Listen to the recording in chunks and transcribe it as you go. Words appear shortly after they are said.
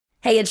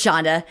Hey, it's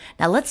Shonda.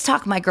 Now let's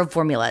talk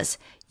microformulas.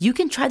 You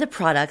can try the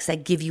products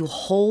that give you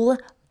whole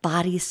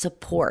body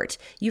support.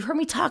 You've heard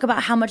me talk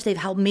about how much they've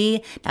helped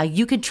me. Now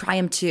you can try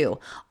them too.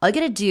 All you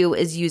gotta do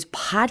is use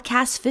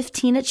podcast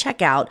 15 at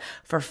checkout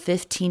for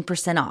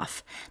 15%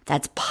 off.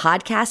 That's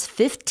podcast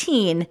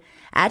 15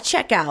 at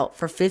checkout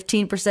for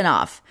 15%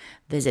 off.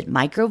 Visit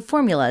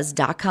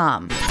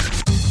microformulas.com.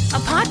 A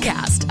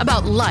podcast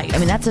about life. I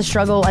mean, that's a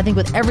struggle, I think,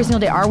 with every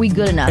single day. Are we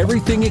good enough?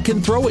 Everything it can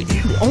throw at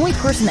you. The only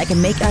person that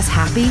can make us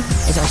happy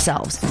is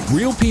ourselves.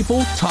 Real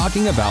people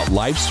talking about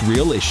life's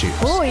real issues.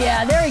 Oh,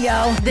 yeah, there we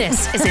go.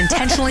 This is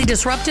Intentionally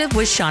Disruptive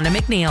with Shonda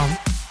McNeil.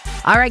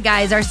 All right,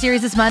 guys, our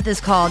series this month is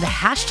called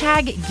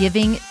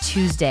 #Giving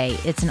Tuesday.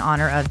 It's in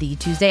honor of the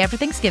Tuesday after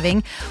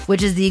Thanksgiving,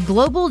 which is the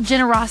global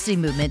generosity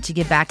movement to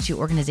give back to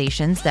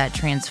organizations that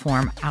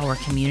transform our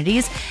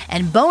communities.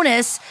 And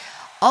bonus,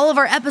 all of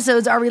our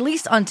episodes are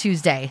released on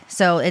Tuesday,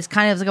 so it's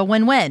kind of like a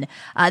win-win.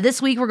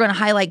 This week, we're going to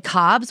highlight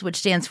COBS, which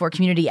stands for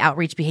Community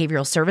Outreach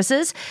Behavioral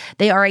Services.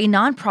 They are a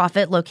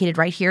nonprofit located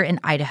right here in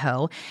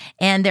Idaho,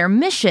 and their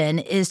mission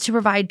is to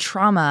provide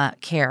trauma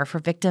care for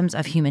victims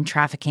of human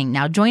trafficking.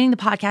 Now, joining the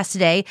podcast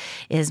today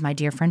is my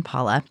dear friend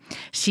Paula.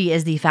 She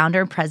is the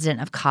founder and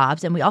president of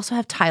COBS, and we also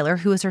have Tyler,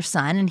 who is her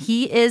son, and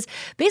he is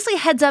basically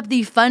heads up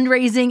the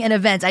fundraising and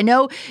events. I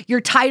know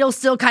your title's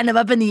still kind of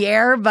up in the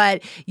air,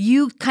 but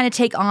you kind of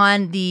take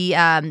on the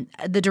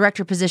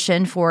director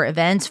position for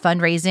events,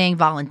 fundraising,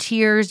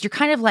 volunteers. You're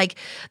kind of like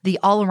the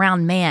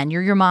all-around man.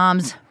 You're your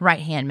mom's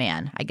right-hand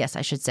man, I guess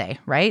I should say,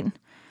 right?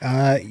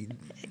 That's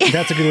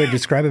a good way to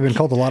describe it. I've been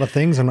called a lot of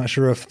things. I'm not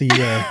sure if the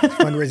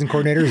fundraising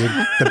coordinator is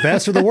the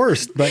best or the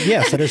worst, but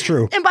yes, that is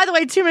true. And by the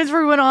way, 2 minutes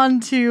before we went on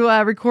to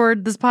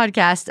record this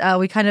podcast,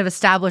 we kind of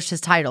established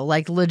his title,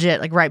 like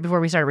legit, like right before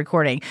we started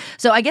recording.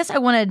 So I guess I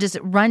want to just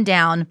run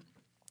down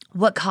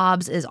what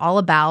COBS is all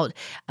about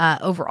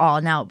overall.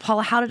 Now,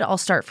 Paula, how did it all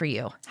start for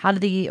you? How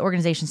did the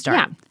organization start?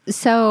 Yeah.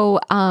 So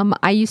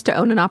I used to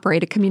own and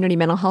operate a community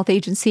mental health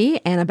agency.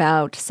 And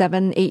about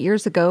 7-8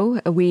 years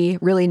ago, we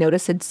really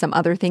noticed some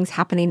other things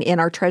happening in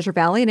our Treasure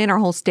Valley and in our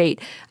whole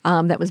state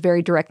that was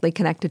very directly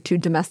connected to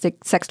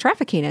domestic sex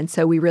trafficking. And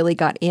so we really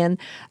got in,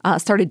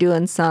 started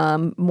doing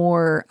some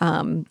more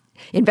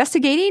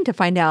investigating to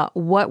find out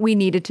what we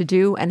needed to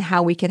do and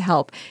how we could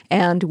help.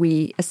 And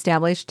we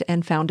established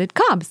and founded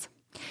COBS.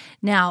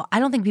 Now, I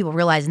don't think people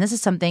realize, and this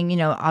is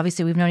something,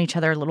 obviously we've known each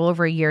other a little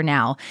over a year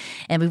now,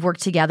 and we've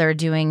worked together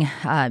doing,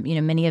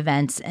 many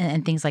events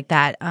and things like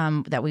that,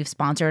 that we've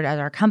sponsored as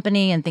our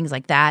company and things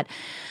like that.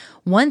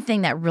 One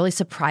thing that really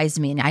surprised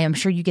me, and I am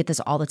sure you get this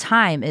all the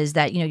time, is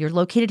that, you're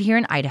located here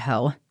in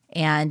Idaho,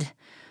 and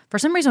for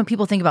some reason, when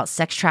people think about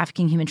sex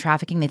trafficking, human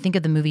trafficking, they think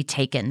of the movie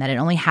Taken, that it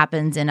only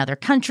happens in other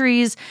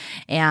countries,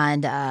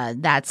 and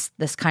that's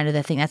this kind of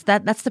the thing.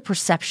 That's the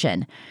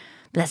perception.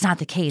 But that's not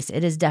the case.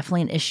 It is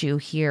definitely an issue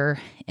here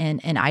in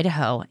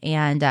Idaho.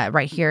 And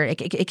right here, it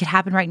could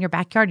happen right in your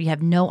backyard. You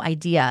have no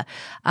idea.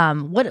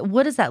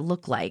 What does that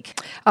look like?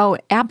 Oh,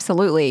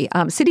 absolutely.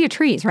 City of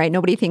Trees, right?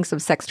 Nobody thinks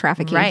of sex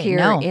trafficking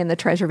in the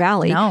Treasure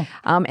Valley. No.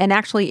 And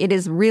actually, it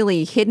is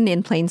really hidden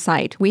in plain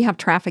sight. We have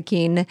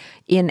trafficking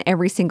in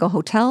every single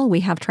hotel. We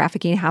have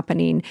trafficking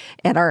happening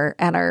at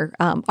our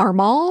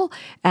mall,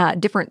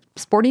 different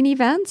sporting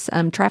events.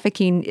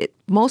 Trafficking,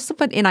 most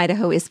of it in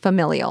Idaho is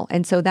familial.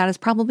 And so that is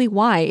probably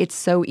why it's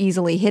so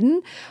easily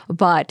hidden.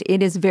 But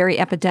it is very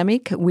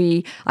epidemic.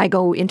 I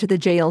go into the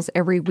jails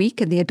every week,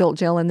 in the adult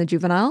jail and the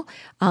juvenile,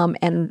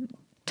 and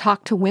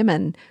talk to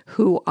women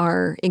who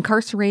are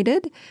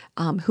incarcerated,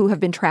 who have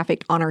been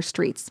trafficked on our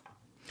streets.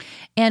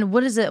 And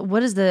what does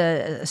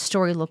the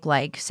story look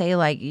like? Say,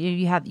 like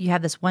you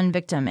have this one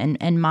victim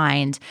in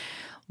mind.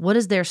 What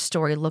does their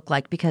story look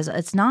like? Because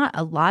it's not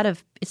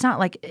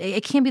like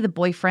it can be the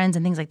boyfriends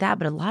and things like that,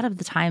 but a lot of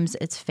the times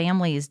it's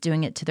families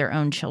doing it to their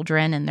own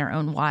children and their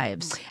own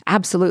wives.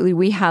 Absolutely.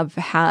 We have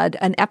had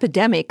an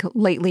epidemic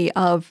lately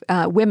of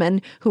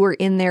women who are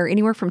in there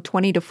anywhere from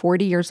 20 to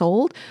 40 years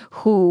old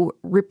who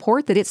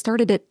report that it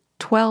started at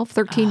 12,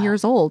 13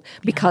 years old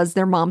because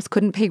their moms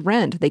couldn't pay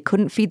rent. They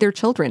couldn't feed their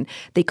children.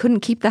 They couldn't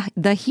keep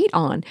the heat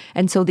on.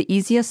 And so the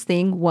easiest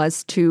thing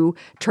was to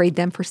trade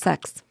them for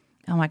sex.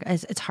 Oh my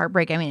God, it's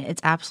heartbreaking. I mean,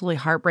 it's absolutely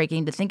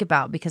heartbreaking to think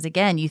about because,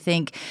 again, you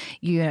think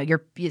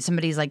you're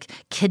somebody's like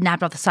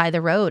kidnapped off the side of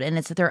the road, and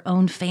it's their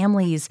own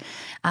families,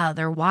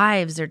 their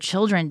wives, their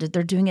children.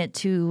 They're doing it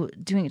to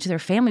their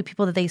family,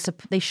 people that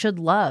they should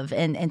love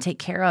and take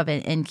care of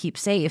and keep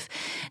safe.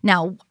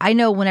 Now, I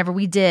know whenever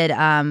we did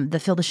the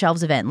Fill the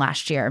Shelves event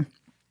last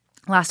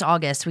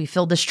August, we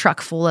filled this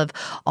truck full of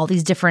all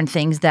these different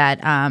things that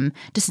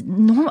just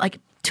normal, like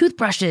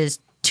toothbrushes,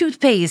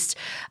 toothpaste,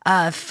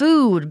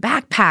 food,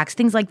 backpacks,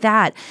 things like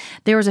that.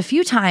 There was a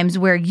few times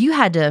where you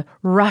had to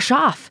rush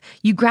off.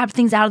 You grabbed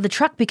things out of the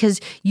truck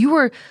because you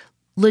were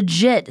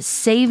legit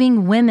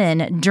saving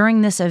women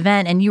during this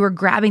event, and you were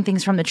grabbing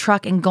things from the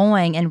truck and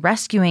going and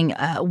rescuing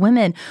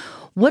women.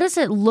 What does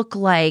it look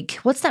like?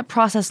 What's that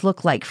process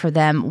look like for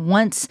them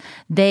once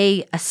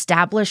they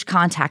establish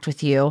contact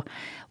with you?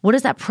 What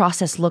does that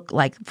process look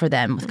like for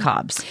them with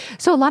Cobb's?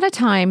 So a lot of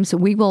times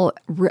we will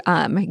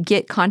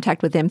get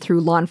contact with them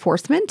through law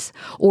enforcement,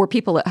 or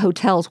people at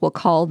hotels will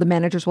call, the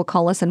managers will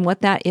call us. And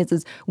what that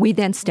is we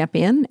then step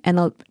in, and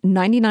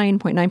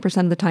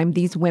 99.9% of the time,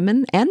 these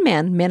women and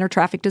men are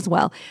trafficked as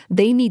well.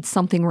 They need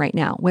something right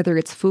now, whether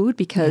it's food,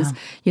 because,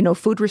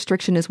 food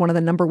restriction is one of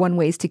the number one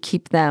ways to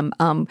keep them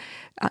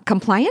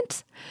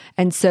compliant.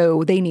 And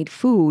so they need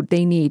food,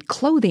 they need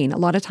clothing. A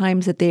lot of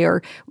times that they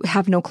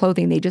have no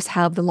clothing, they just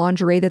have the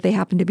lingerie that they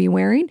happen to be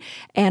wearing,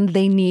 and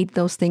they need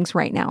those things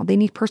right now. They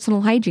need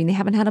personal hygiene. They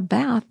haven't had a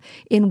bath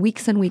in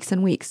weeks and weeks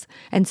and weeks.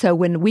 And so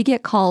when we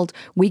get called,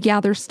 we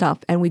gather stuff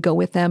and we go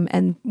with them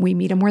and we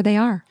meet them where they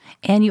are.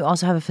 And you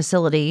also have a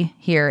facility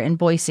here in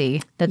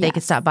Boise that they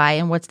could stop by.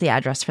 And what's the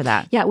address for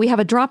that? Yeah, we have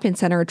a drop-in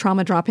center, a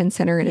trauma drop-in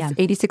center, and it's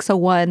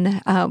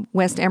 8601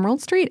 West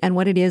Emerald Street. And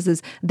what it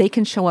is they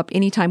can show up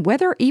anytime,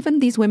 whether even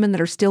these women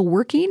that are still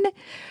working,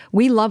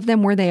 we love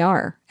them where they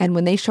are. And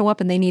when they show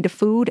up and they need a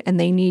food and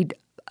they need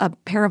a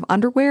pair of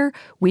underwear,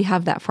 we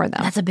have that for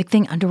them. That's a big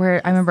thing.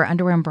 Underwear. I remember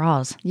underwear and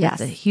bras. Yes.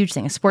 That's a huge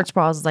thing. Sports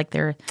bras is like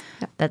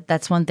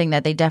that's one thing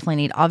that they definitely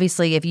need.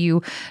 Obviously, if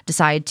you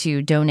decide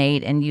to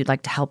donate and you'd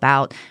like to help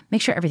out, make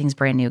sure everything's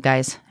brand new,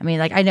 guys. I mean,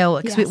 like I know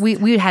because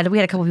we had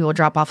a couple people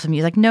drop off some.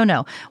 Like,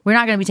 no, we're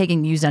not going to be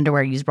taking used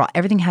underwear, used bra.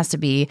 Everything has to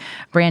be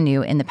brand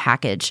new in the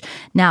package.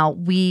 Now,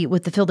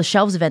 with the Fill the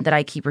Shelves event that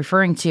I keep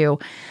referring to,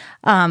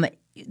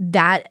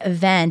 that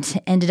event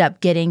ended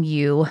up getting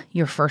you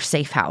your first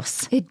safe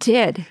house. It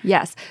did,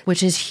 yes.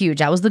 Which is huge.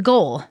 That was the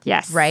goal.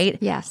 Yes. Right?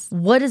 Yes.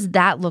 What does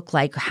that look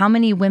like? How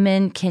many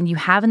women can you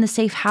have in the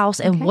safe house?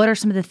 And what are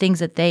some of the things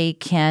that they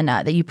can,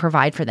 that you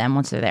provide for them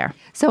once they're there?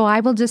 So I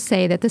will just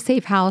say that the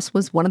safe house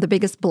was one of the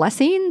biggest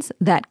blessings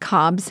that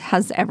Cobb's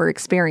has ever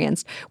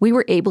experienced. We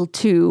were able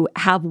to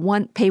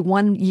pay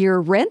 1 year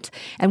rent.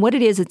 And what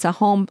it is, it's a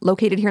home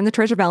located here in the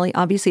Treasure Valley.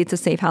 Obviously, it's a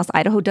safe house.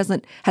 Idaho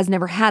has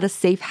never had a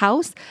safe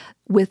house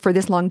for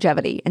this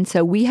longevity. And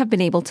so we have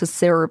been able to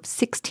serve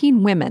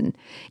 16 women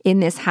in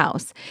this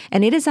house.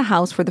 And it is a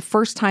house for the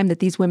first time that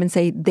these women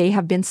say they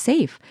have been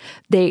safe.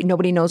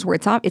 Nobody knows where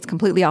it's off. It's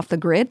completely off the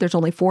grid. There's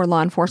only 4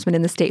 law enforcement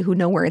in the state who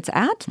know where it's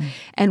at.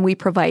 And we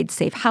provide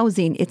safe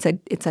housing. It's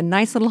a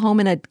nice little home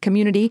in a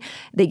community.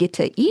 They get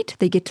to eat,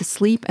 they get to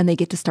sleep, and they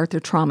get to start their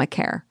trauma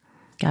care.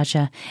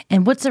 Gotcha.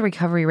 And what's the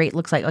recovery rate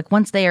looks like? Like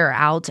once they are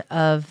out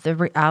of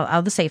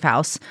the safe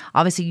house,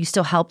 obviously you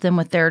still help them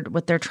with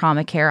their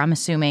trauma care, I'm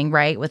assuming,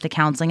 right? With the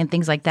counseling and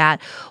things like that.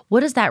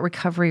 What does that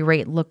recovery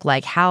rate look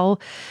like? How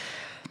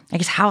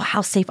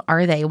safe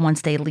are they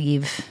once they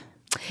leave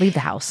the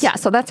house? Yeah,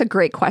 so that's a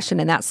great question,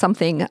 and that's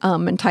something,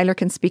 and Tyler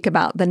can speak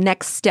about the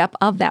next step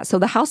of that. So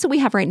the house that we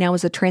have right now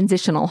is a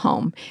transitional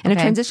home, and a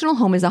transitional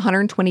home is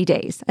 120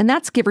 days, and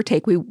that's give or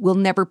take. We will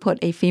never put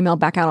a female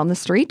back out on the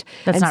street.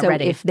 That's not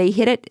ready. If they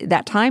hit it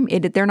that time,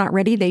 they're not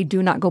ready, they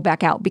do not go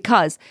back out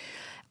because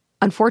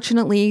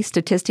unfortunately,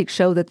 statistics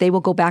show that they will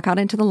go back out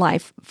into the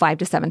life 5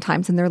 to 7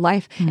 times in their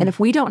life. And if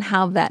we don't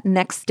have that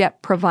next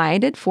step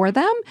provided for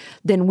them,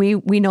 then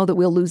we know that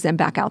we'll lose them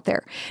back out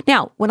there.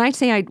 Now, when I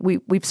say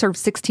we've served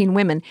 16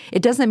 women,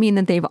 it doesn't mean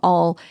that they've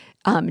all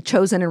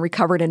chosen and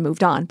recovered and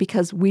moved on,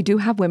 because we do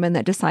have women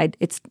that decide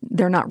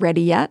they're not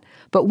ready yet.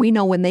 But we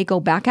know when they go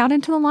back out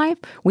into the life,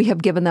 we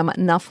have given them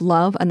enough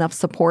love, enough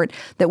support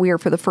that we are,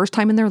 for the first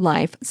time in their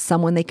life,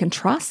 someone they can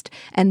trust,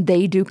 and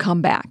they do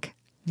come back.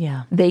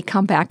 Yeah. They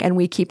come back and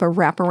we keep a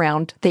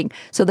wraparound thing.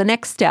 So the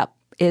next step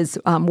is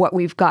what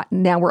we've got.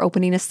 Now we're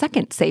opening a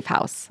second safe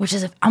house. Which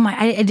is,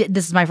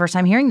 this is my first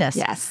time hearing this.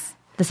 Yes.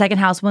 The second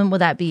house, when will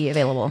that be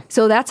available?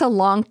 So that's a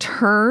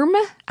long-term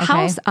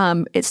house.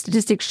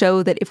 Statistics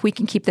show that if we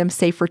can keep them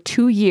safe for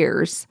 2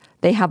 years,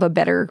 they have a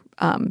better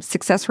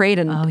success rate.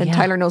 And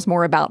Tyler knows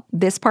more about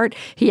this part.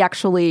 He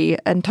actually,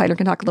 and Tyler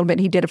can talk a little bit,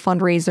 he did a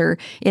fundraiser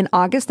in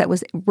August that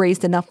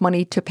raised enough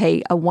money to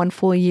pay a 1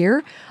 full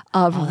year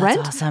of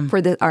rent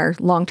for our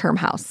long-term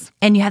house.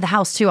 And you have the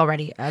house too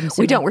already, I'm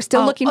assuming. We don't. We're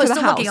still looking for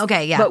the house.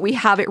 Okay, yeah. But we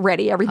have it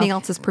ready. Everything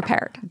else is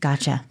prepared.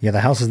 Gotcha. Yeah,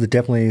 the house is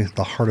definitely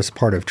the hardest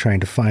part of trying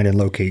to find and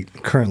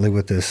locate currently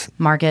with this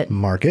market.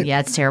 Yeah,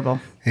 it's terrible.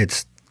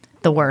 It's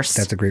the worst.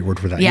 That's a great word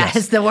for that. Yeah, yes.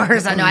 It's the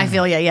worst. I know. I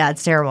feel you. Yeah,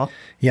 it's terrible.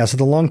 Yeah, so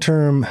the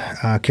long-term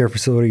care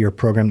facility or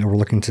program that we're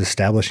looking to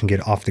establish and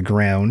get off the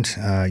ground,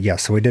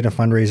 so we did a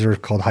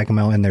fundraiser called Hike a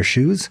Mile in Their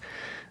Shoes,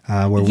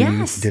 where we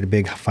did a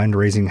big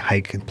fundraising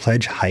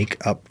pledge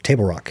hike up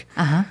Table Rock.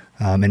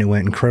 And it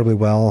went incredibly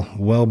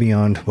well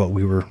beyond what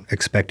we were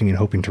expecting and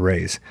hoping to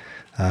raise.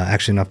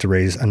 Actually enough to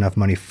raise enough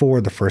money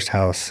for the first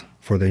house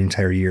for the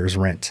entire year's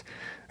rent,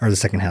 or the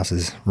second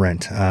house's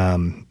rent.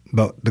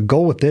 But the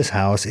goal with this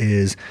house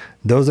is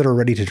those that are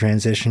ready to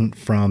transition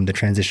from the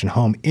transition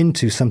home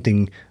into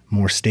something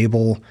more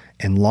stable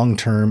and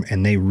long-term,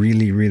 and they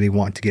really, really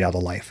want to get out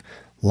of life,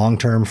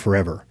 long-term,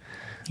 forever.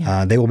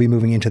 Yeah. They will be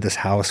moving into this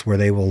house where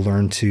they will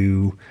learn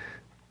to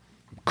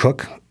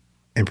cook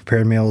and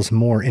prepare meals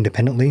more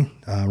independently.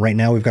 Right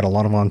now, we've got a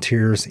lot of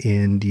volunteers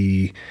in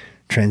the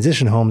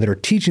transition home that are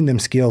teaching them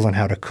skills on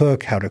how to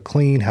cook, how to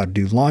clean, how to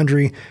do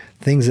laundry,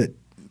 things that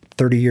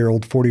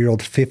 30-year-old,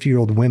 40-year-old,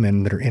 50-year-old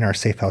women that are in our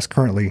safe house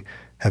currently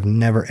have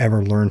never,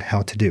 ever learned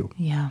how to do.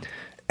 Yeah.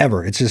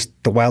 Ever. It's just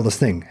the wildest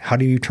thing. How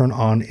do you turn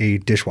on a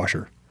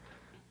dishwasher?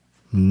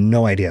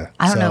 No idea.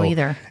 I don't know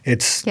either.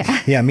 It's, me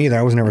either.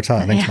 I was never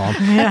taught. Thanks, Mom.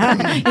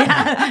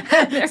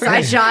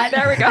 Side shot.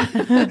 There we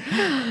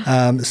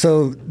go.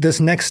 So this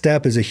next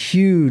step is a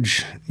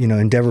huge,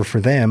 endeavor for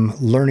them,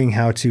 learning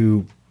how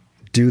to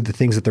do the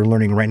things that they're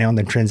learning right now in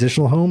the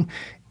transitional home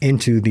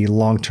into the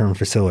long-term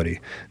facility.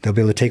 They'll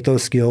be able to take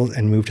those skills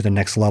and move to the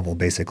next level,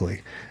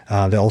 basically.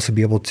 They'll also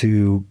be able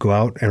to go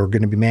out and are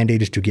going to be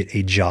mandated to get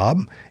a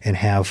job and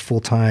have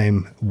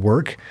full-time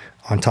work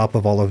on top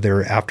of all of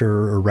their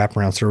after or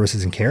wraparound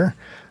services and care,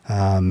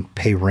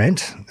 pay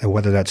rent,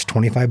 whether that's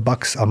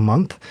 $25 a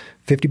month,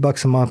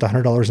 $50 a month,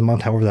 $100 a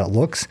month, however that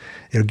looks.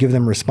 It'll give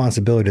them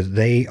responsibility that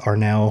they are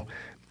now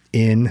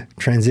in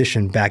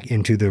transition back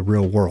into the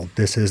real world.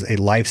 This is a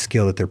life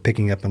skill that they're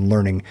picking up and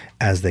learning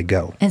as they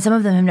go. And some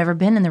of them have never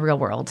been in the real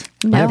world.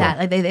 No.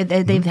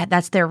 They've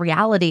that's their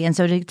reality. And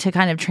so to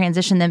kind of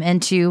transition them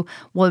into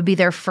what would be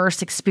their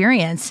first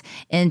experience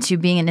into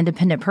being an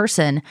independent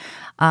person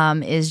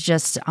is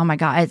just, oh my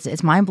God,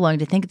 it's mind-blowing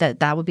to think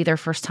that would be their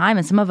first time.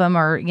 And some of them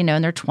are, in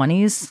their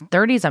 20s,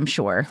 30s, I'm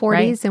sure. 40s,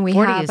 right? and we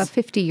 40s. have a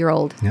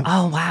 50-year-old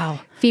Oh, wow.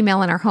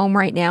 female in our home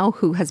right now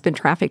who has been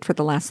trafficked for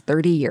the last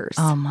 30 years.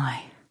 Oh,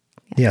 my.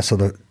 Yeah, so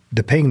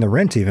the paying the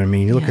rent even, I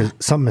mean, you look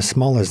at something as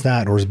small as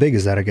that or as big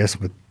as that, I guess,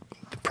 with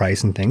the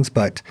price and things,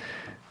 but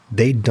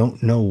they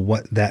don't know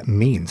what that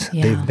means.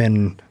 Yeah. They've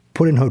been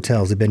put in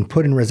hotels, they've been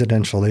put in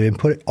residential, they've been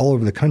put all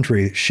over the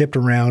country, shipped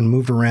around,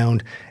 moved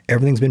around,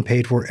 everything's been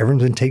paid for,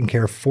 everyone's been taken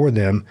care of for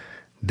them.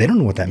 They don't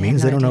know what that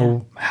means. They don't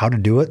know how to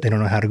do it. They don't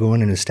know how to go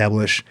in and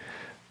establish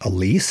a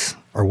lease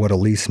or what a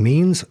lease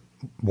means,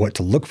 what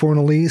to look for in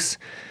a lease,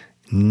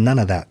 none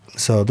of that.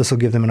 So this will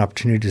give them an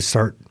opportunity to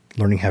start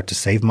learning how to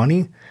save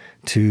money,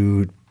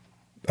 to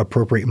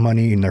appropriate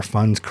money in their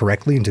funds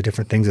correctly into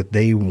different things that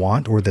they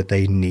want or that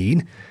they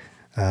need.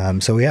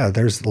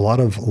 There's a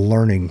lot of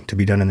learning to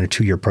be done in a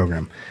 2-year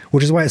program,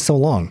 which is why it's so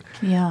long.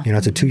 Yeah.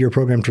 It's a 2-year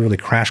program to really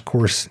crash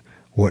course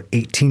what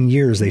 18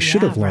 years they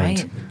should have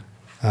learned.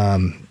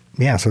 Right.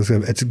 So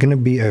it's going to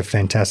be a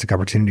fantastic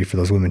opportunity for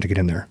those women to get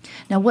in there.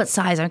 Now, what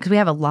size? Because we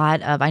have a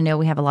lot of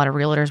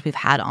realtors we've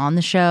had on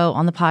the show,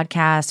 on the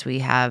podcast. We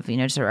have,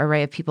 just an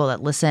array of people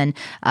that listen,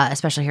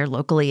 especially here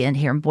locally and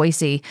here in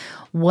Boise.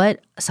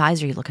 What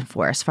size are you looking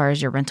for as far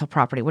as your rental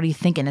property? What are you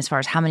thinking as far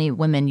as how many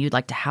women you'd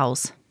like to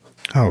house?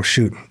 Oh,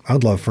 shoot.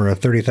 I'd love for a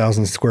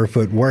 30,000 square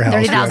foot warehouse.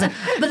 30,000.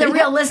 But the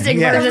realistic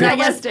version, I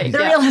guess. The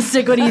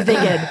realistic, what are you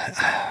thinking?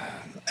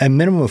 A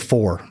minimum of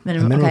 4.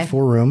 Minimum of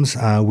 4 rooms.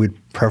 We'd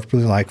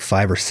preferably like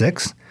 5 or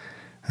 6,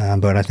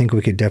 but I think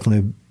we could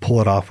definitely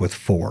pull it off with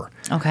 4.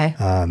 Okay.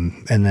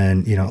 And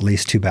then, at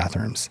least 2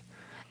 bathrooms.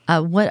 I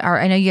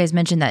know you guys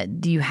mentioned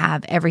that you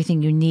have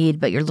everything you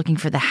need, but you're looking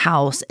for the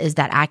house. Is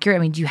that accurate?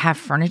 I mean, do you have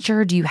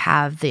furniture? Do you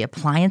have the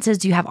appliances?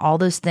 Do you have all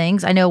those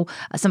things? I know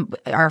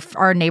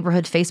our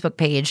neighborhood Facebook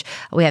page,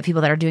 we have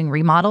people that are doing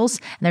remodels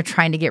and they're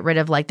trying to get rid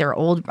of like their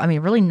old,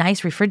 really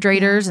nice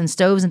refrigerators and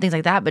stoves and things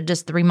like that, but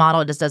just the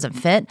remodel just doesn't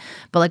fit.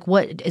 But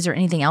like is there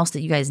anything else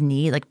that you guys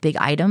need, like big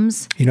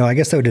items? I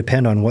guess that would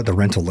depend on what the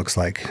rental looks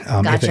like.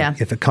 Gotcha.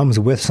 If it comes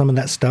with some of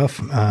that stuff,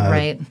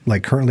 right.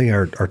 Like currently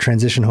our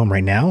transition home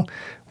right now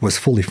was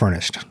fully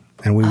furnished.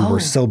 And we were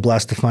so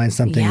blessed to find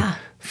something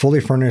fully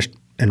furnished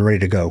and ready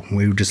to go.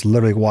 We just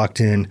literally walked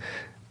in,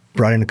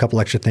 brought in a couple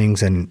extra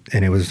things, and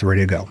it was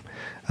ready to go.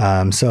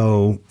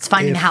 So it's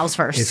finding the house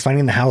first. It's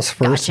finding the house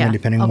first, Gotcha. and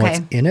depending on what's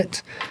in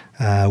it,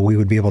 we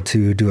would be able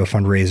to do a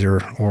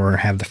fundraiser or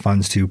have the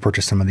funds to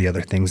purchase some of the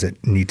other things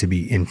that need to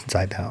be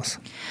inside the house.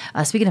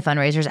 Speaking of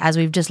fundraisers, as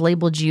we've just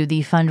labeled you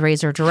the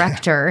fundraiser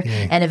director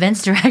and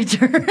events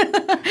director,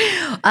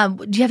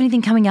 do you have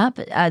anything coming up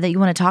that you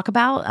want to talk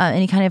about?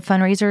 Any kind of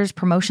fundraisers,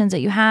 promotions that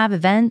you have,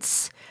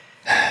 events?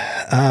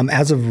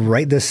 As of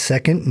right this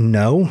second,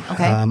 no.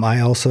 Okay.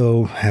 I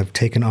also have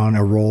taken on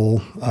a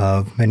role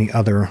of many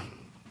other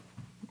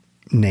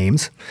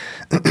names.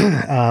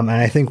 And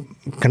I think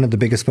kind of the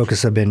biggest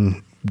focus I've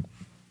been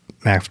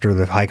after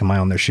the Hike a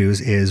Mile in Their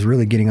Shoes is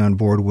really getting on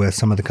board with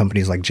some of the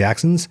companies like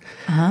Jackson's.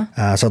 So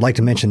I'd like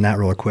to mention that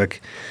real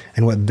quick.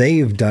 And what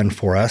they've done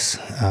for us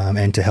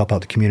and to help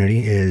out the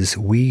community is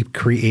we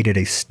created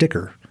a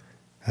sticker.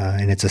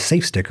 And it's a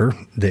safe sticker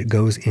that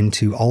goes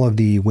into all of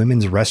the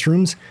women's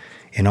restrooms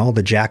in all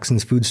the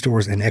Jackson's food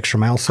stores and Extra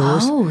Mile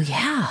stores. Oh,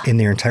 yeah. In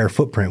their entire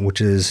footprint,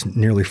 which is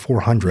nearly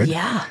 400.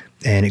 Yeah.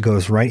 And it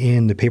goes right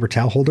in the paper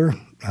towel holder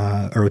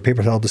or the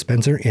paper towel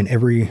dispenser in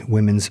every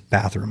women's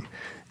bathroom.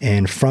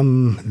 And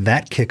from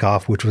that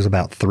kickoff, which was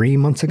about 3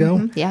 months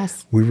ago,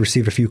 yes, we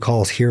received a few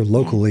calls here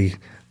locally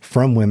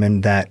from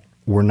women that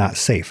were not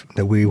safe,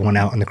 that we went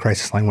out and the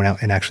crisis line went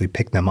out and actually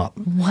picked them up.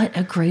 What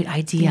a great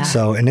idea.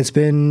 So, and it's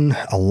been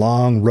a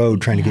long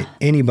road trying to get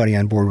anybody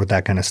on board with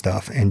that kind of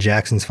stuff. And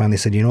Jackson's finally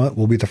said, you know what,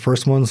 we'll be the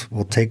first ones.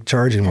 We'll take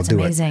charge and we'll do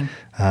amazing.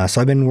 it.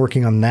 So I've been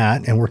working on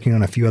that and working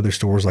on a few other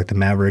stores like the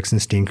Mavericks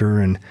and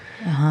Stinker and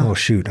I'd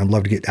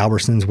love to get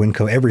Albertsons,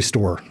 Winco, every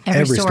store.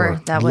 Every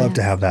store. I'd love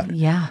to have that.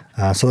 Yeah.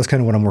 So that's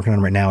kind of what I'm working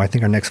on right now. I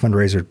think our next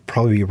fundraiser would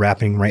probably be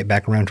wrapping right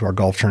back around to our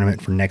golf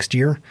tournament for next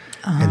year,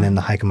 and then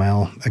the Hike a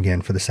Mile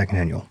again for the second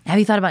annual. Have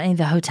you thought about any of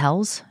the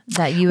hotels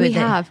that you would? We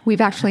have.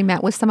 We've actually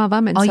met with some of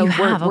them, and so you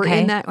have? we're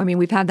Okay. in that. I mean,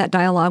 we've had that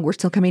dialogue. We're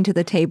still coming to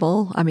the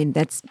table. I mean,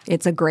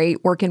 it's a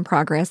great work in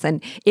progress,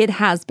 and it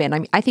has been. I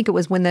mean, I think it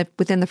was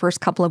within the first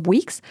couple of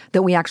weeks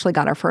that we actually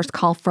got our first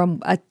call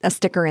from a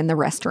sticker in the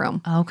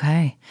restroom.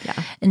 Okay. Yeah.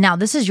 And now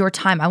this is your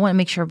time. I want to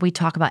make sure we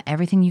talk about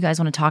everything you guys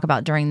want to talk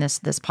about during this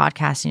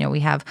podcast. You know, we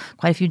have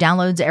quite a few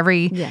downloads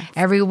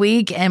every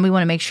week, and we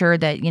want to make sure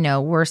that, you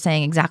know, we're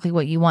saying exactly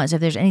what you want. So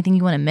if there's anything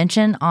you want to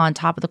mention on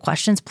top of the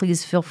questions,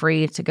 please feel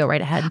free to go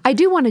right ahead. I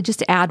do want to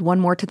just add one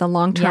more to the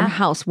long-term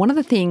house. One of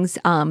the things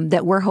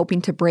that we're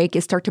hoping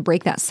to start to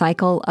break that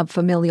cycle of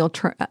familial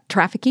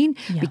trafficking,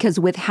 because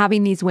with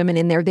having these women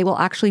in there, they will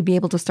actually be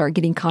able to start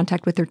getting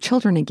contact with their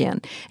children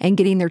again and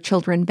getting their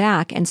children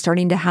back and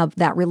starting to have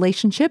that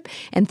relationship.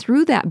 And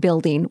through that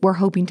building, we're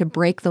hoping to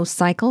break those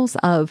cycles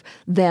of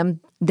them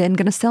then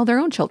going to sell their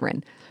own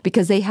children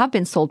because they have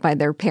been sold by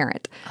their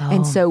parent.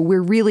 And so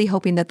we're really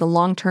hoping that the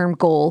long-term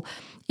goal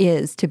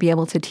is to be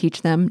able to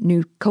teach them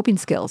new coping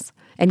skills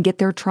and get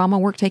their trauma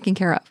work taken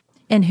care of.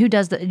 And who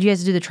does do you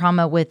guys do the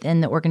trauma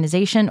within the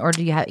organization, or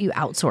do you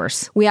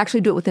outsource? We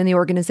actually do it within the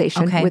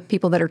organization with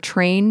people that are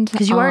trained.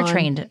 Because you are a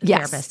trained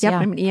therapist. Yep,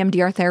 I'm an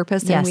EMDR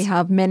therapist, and we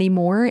have many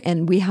more.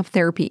 And we have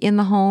therapy in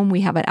the home.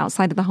 We have it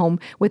outside of the home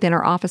within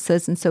our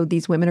offices. And so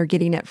these women are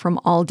getting it from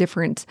all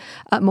different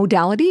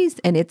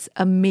modalities, and it's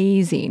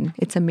amazing.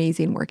 It's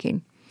amazing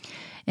working.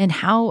 And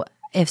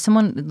if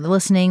someone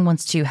listening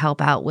wants to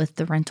help out with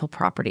the rental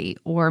property,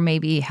 or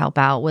maybe help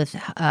out with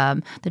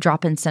the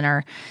drop-in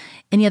center,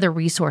 any other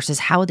resources,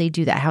 how would they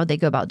do that? How would they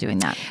go about doing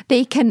that?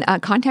 They can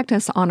contact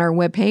us on our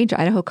webpage,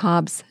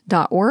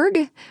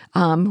 idahocobs.org.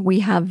 We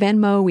have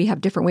Venmo. We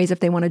have different ways if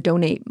they want to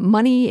donate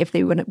money. If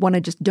they want to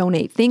just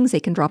donate things,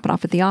 they can drop it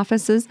off at the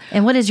offices.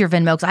 And what is your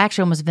Venmo? Because I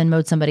actually almost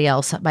Venmoed somebody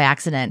else by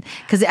accident.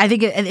 Because I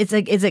think it's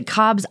like, is it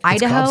Cobbs,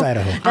 Idaho? Cobbs,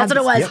 Idaho. That's what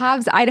it was. Yep.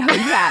 Cobbs, Idaho,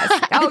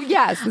 yes. Oh,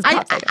 yes.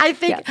 I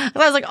think,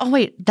 I was like, oh,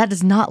 wait, that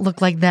does not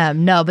look like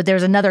them. No, but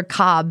there's another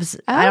Cobbs.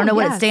 I don't know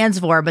what it stands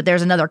for, but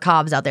there's another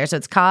Cobbs out there. So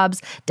it's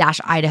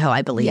Cobbs-Idaho,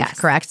 I believe. Yes.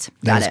 Correct?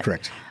 That is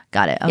correct.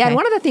 Got it. Okay. Yeah, and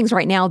one of the things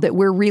right now that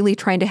we're really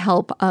trying to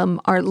help a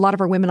lot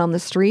of our women on the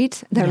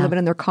street that are living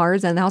in their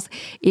cars and the house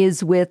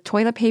is with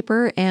toilet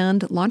paper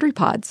and laundry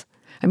pods.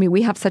 I mean,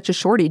 we have such a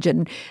shortage,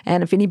 and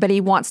if anybody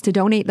wants to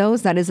donate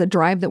those, that is a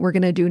drive that we're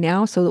going to do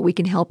now so that we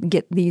can help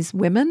get these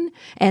women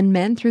and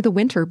men through the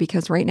winter,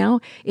 because right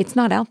now it's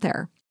not out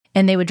there.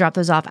 And they would drop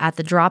those off at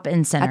the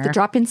drop-in center. At the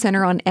drop-in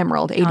center on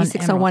Emerald,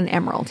 8601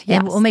 Emerald. Yes.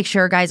 And we'll make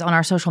sure, guys, on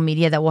our social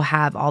media that we'll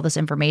have all this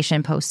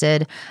information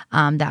posted.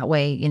 That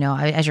way, you know,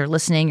 as you're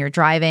listening, you're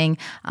driving,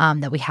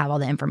 that we have all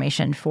the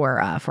information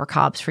for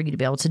Cobbs for you to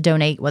be able to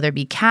donate, whether it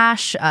be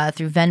cash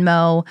through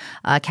Venmo,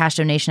 cash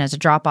donation as a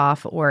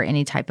drop-off, or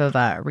any type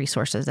of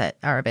resources that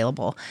are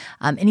available.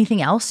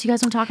 Anything else you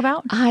guys want to talk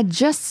about?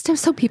 Just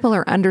so people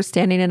are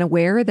understanding and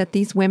aware that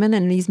these women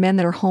and these men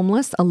that are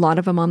homeless, a lot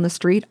of them on the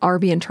street, are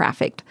being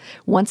trafficked.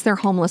 Once they're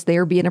homeless, they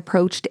are being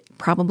approached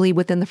probably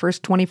within the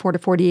first 24 to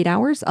 48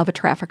 hours of a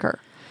trafficker.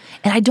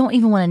 And I don't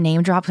even want to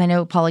name drop, because I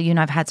know, Paula, you and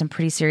I have had some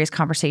pretty serious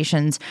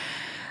conversations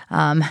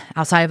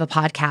outside of a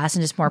podcast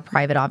and just more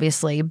private,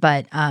 obviously.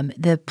 But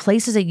the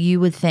places that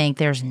you would think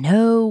there's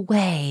no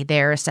way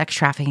there is sex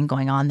trafficking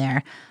going on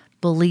there,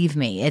 believe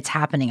me, it's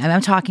happening. I mean,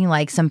 I'm talking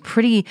like some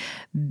pretty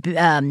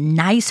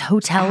nice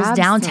hotels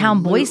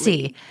downtown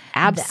Boise.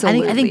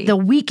 Absolutely. I think the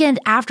weekend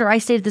after I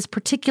stayed at this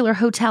particular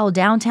hotel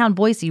downtown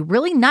Boise,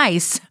 really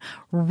nice,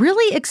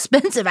 really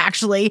expensive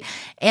actually.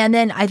 And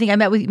then I think I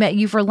met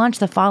you for lunch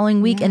the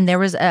following week, and there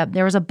was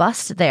a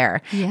bust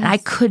there, and I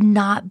could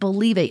not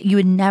believe it. You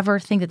would never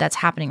think that that's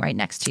happening right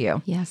next to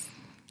you. Yes.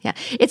 Yeah,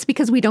 it's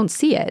because we don't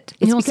see it.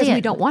 It's because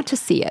we don't want to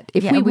see it.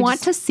 If we want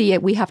to see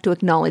it, we have to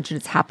acknowledge that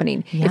it's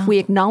happening. Yeah. If we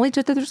acknowledge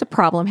that there's a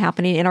problem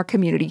happening in our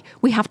community,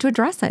 we have to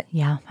address it.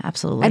 Yeah,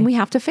 absolutely. And we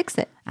have to fix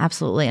it.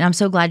 Absolutely. And I'm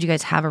so glad you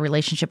guys have a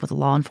relationship with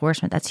law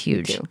enforcement. That's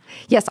huge.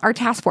 Yes, our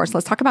task force.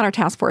 Let's talk about our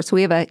task force. So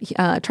we have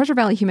a Treasure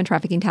Valley Human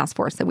Trafficking Task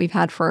Force that we've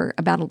had for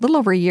about a little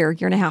over a year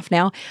and a half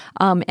now.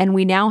 And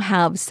we now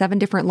have 7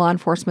 different law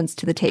enforcements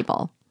to the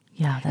table.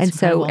 Yeah, that's and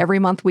incredible. So every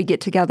month we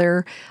get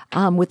together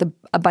with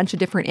a bunch of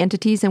different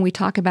entities, and we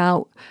talk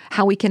about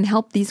how we can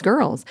help these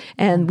girls.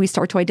 And we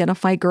start to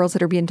identify girls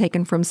that are being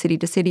taken from city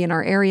to city in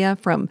our area,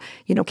 from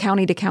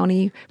county to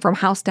county, from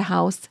house to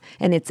house.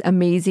 And it's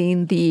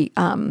amazing the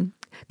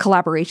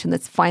collaboration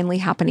that's finally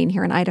happening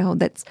here in Idaho.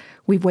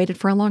 We've waited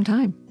for a long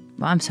time.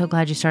 Well, I'm so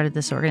glad you started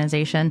this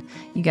organization.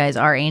 You guys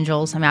are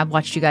angels. I mean, I've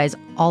watched you guys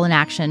all in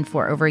action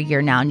for over a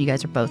year now, and you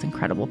guys are both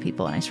incredible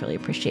people, and I just really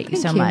appreciate you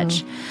so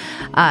much.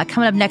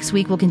 Coming up next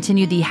week, we'll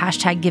continue the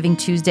hashtag Giving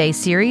Tuesday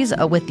series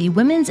with the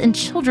Women's and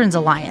Children's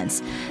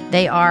Alliance.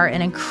 They are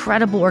an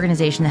incredible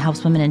organization that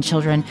helps women and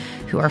children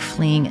who are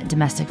fleeing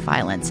domestic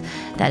violence.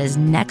 That is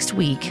next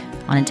week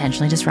on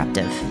Intentionally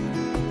Disruptive.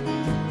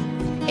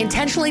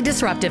 Intentionally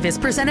Disruptive is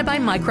presented by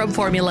Microbe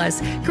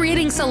Formulas.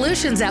 Creating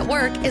solutions at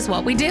work is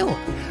what we do.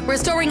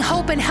 Restoring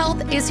hope and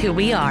health is who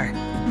we are.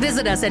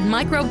 Visit us at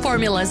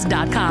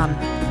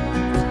microbeformulas.com.